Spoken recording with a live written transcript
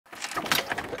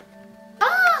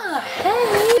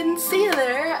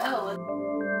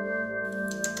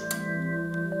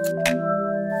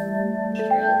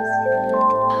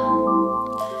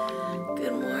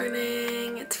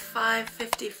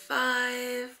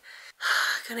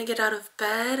Gonna get out of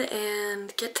bed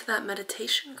and get to that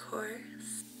meditation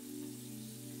course.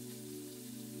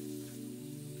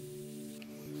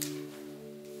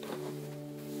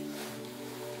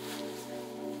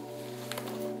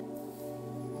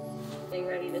 Getting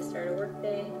ready to start a work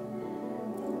day.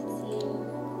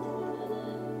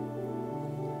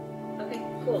 Okay,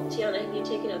 cool. Tiana, have you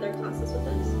taken other classes with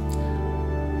us?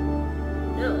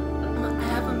 No. I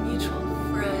have a mutual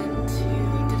friend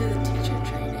who did a teacher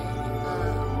training,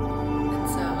 and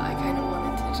so I kind of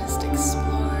wanted to just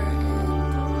explore and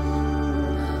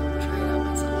try it out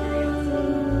myself.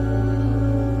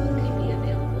 What could be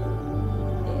available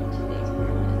in today's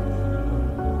market?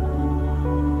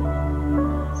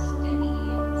 Steady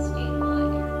and stable at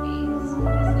your base, just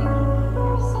like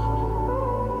your seat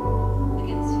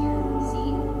against your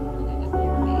seat, rather than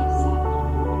your base.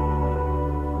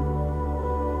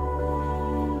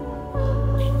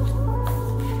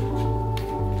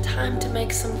 Time to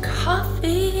make some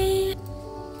coffee.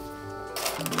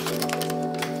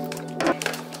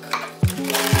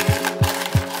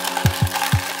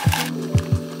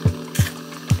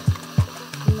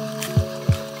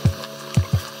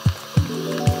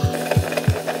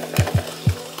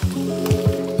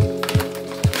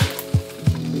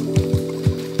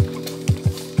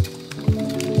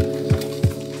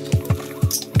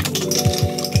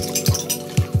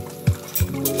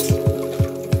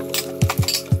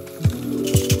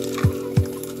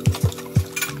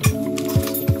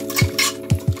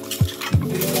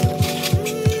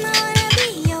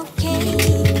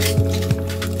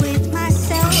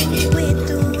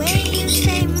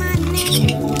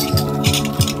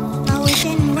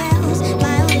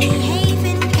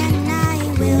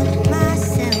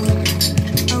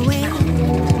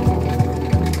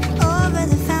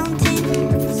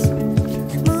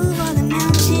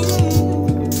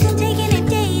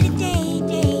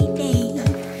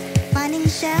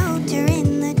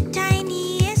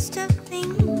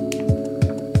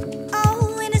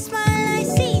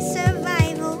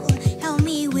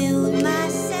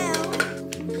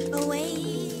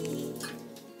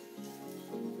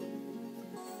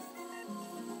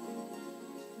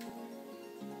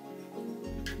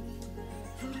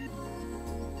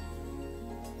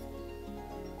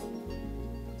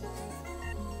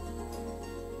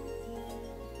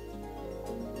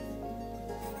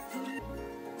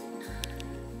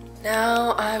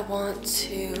 Now I want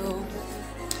to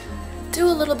do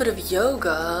a little bit of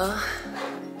yoga.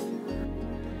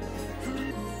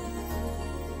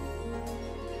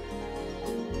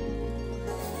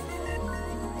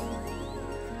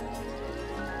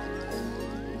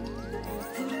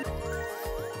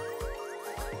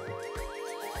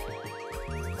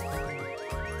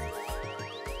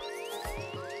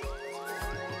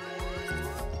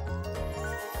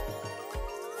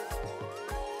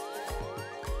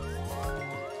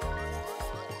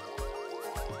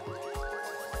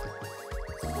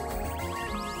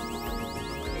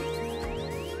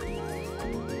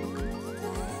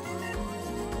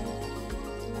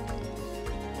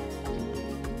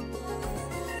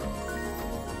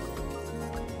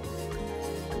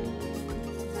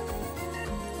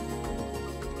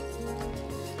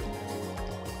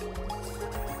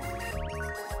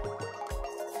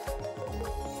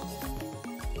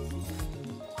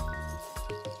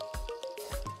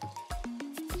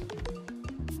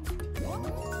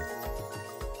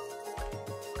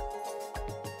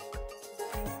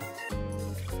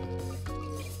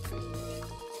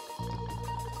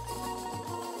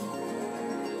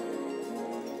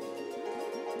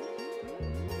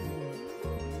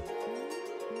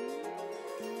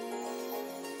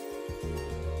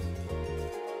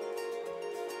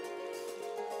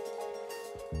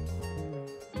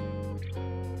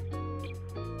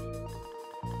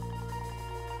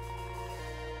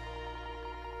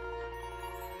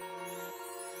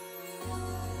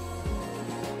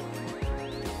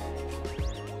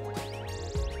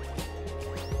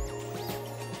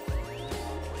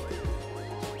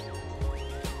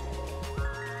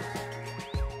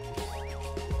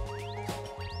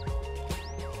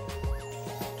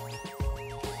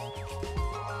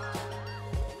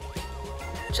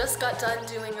 Just got done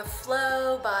doing a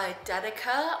flow by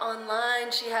Dedica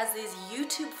online. She has these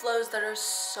YouTube flows that are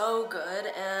so good,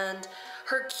 and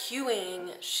her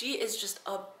cueing, she is just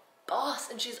a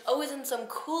boss, and she's always in some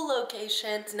cool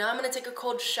locations. Now I'm gonna take a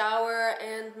cold shower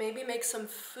and maybe make some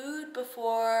food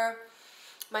before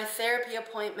my therapy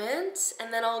appointment,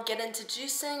 and then I'll get into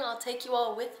juicing. I'll take you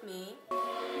all with me.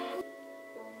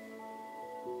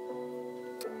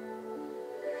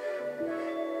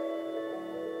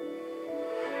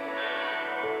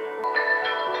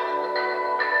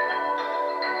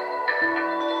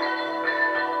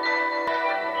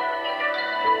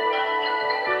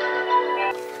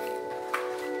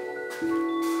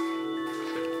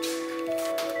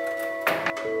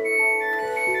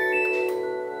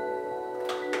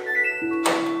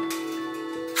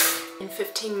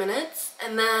 15 minutes,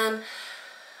 and then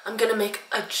I'm gonna make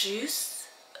a juice.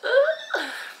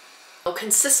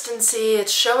 Consistency,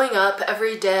 it's showing up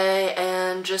every day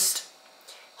and just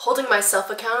holding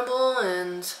myself accountable,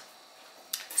 and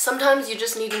sometimes you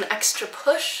just need an extra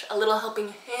push, a little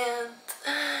helping hand.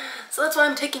 So that's why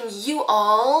I'm taking you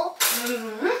all.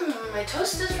 My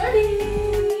toast is ready.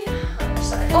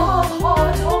 Oh,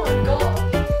 hot, oh my god.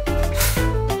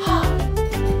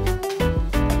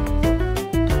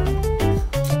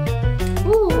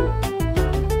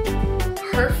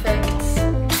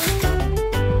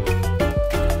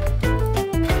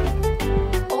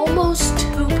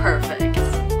 Perfect.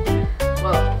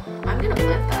 Whoa, I'm gonna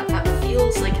plant that. That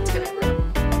feels like it's gonna grow.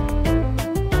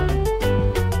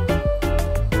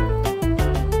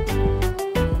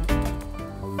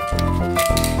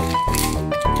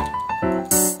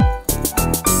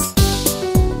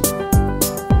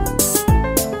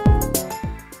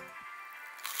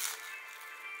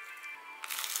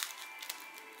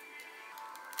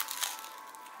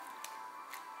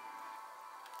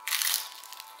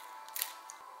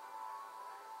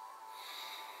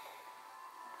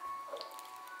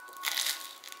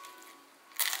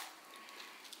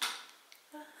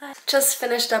 I just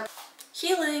finished up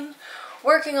healing,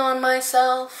 working on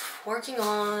myself, working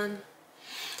on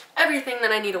everything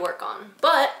that I need to work on.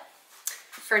 But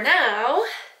for now,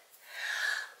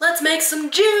 let's make some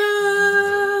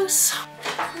juice.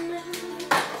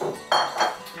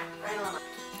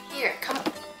 Here,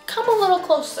 come a little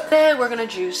closer. Today we're gonna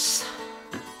juice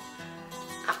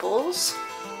apples.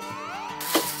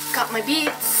 Got my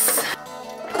beets.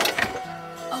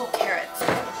 Oh, carrots.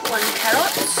 1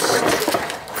 carrot.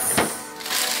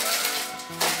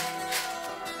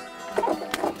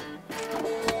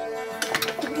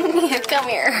 Come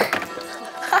here.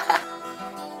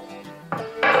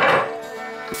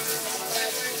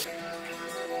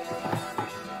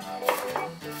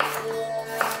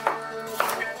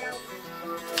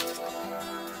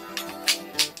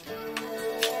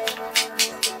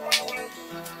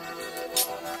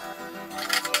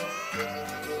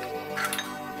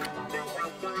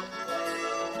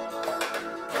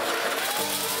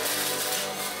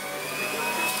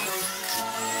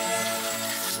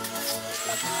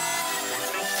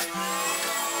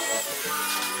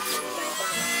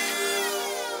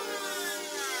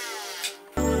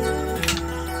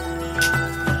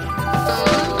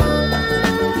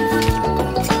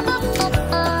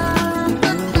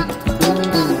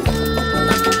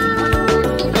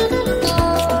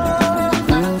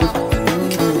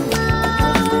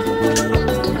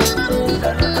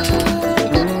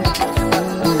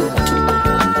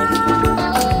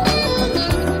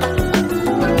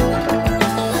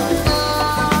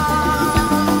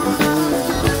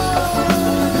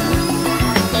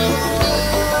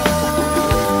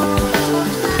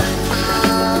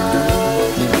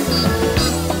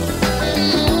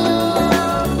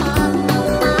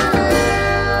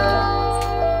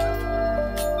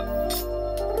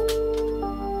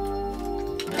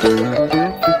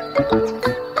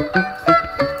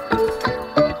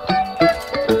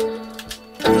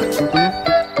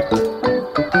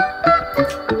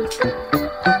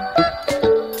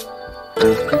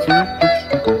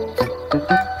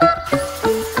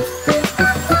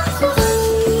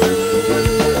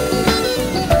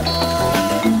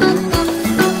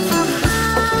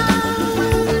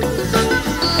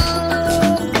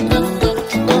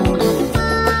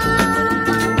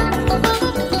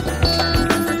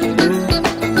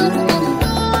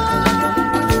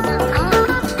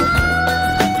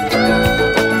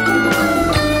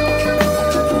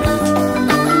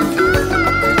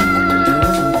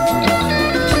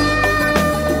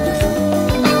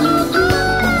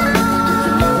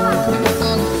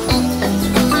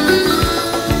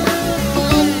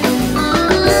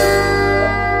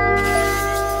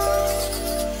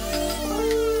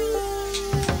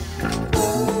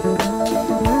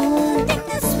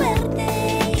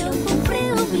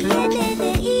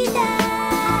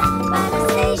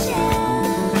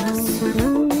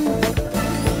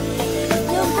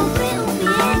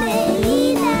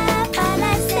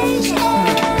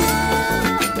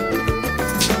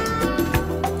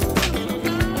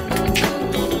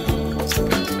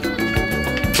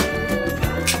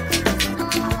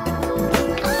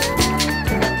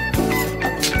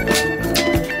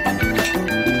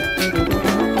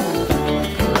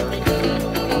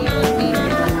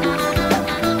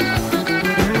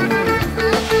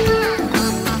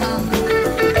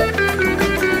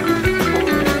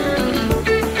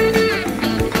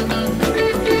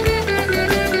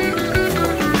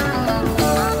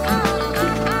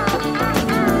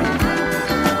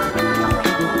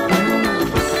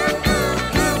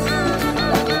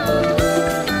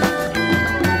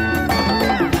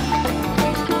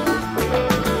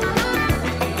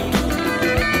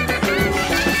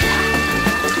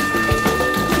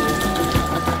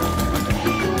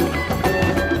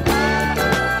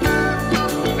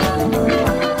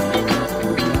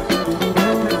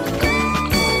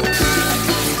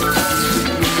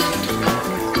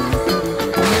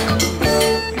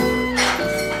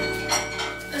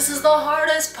 comes the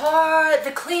hardest part,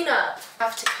 the cleanup. I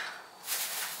have to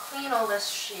clean all this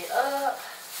shit up.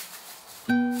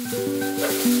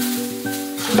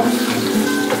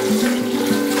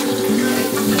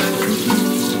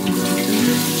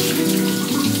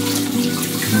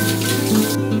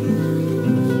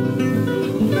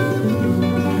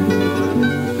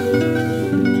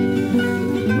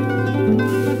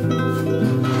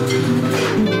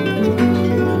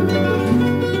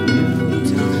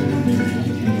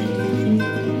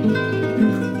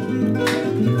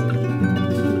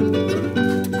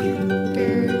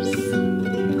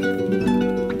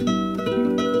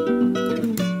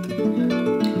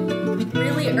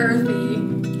 Earthy.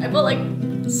 I put like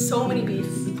so many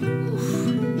beets. Oof.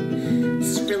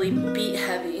 It's really beet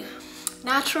heavy.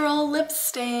 Natural lip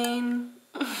stain.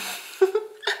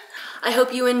 I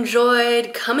hope you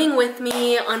enjoyed coming with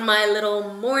me on my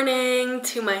little morning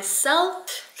to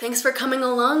myself. Thanks for coming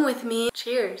along with me.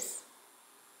 Cheers.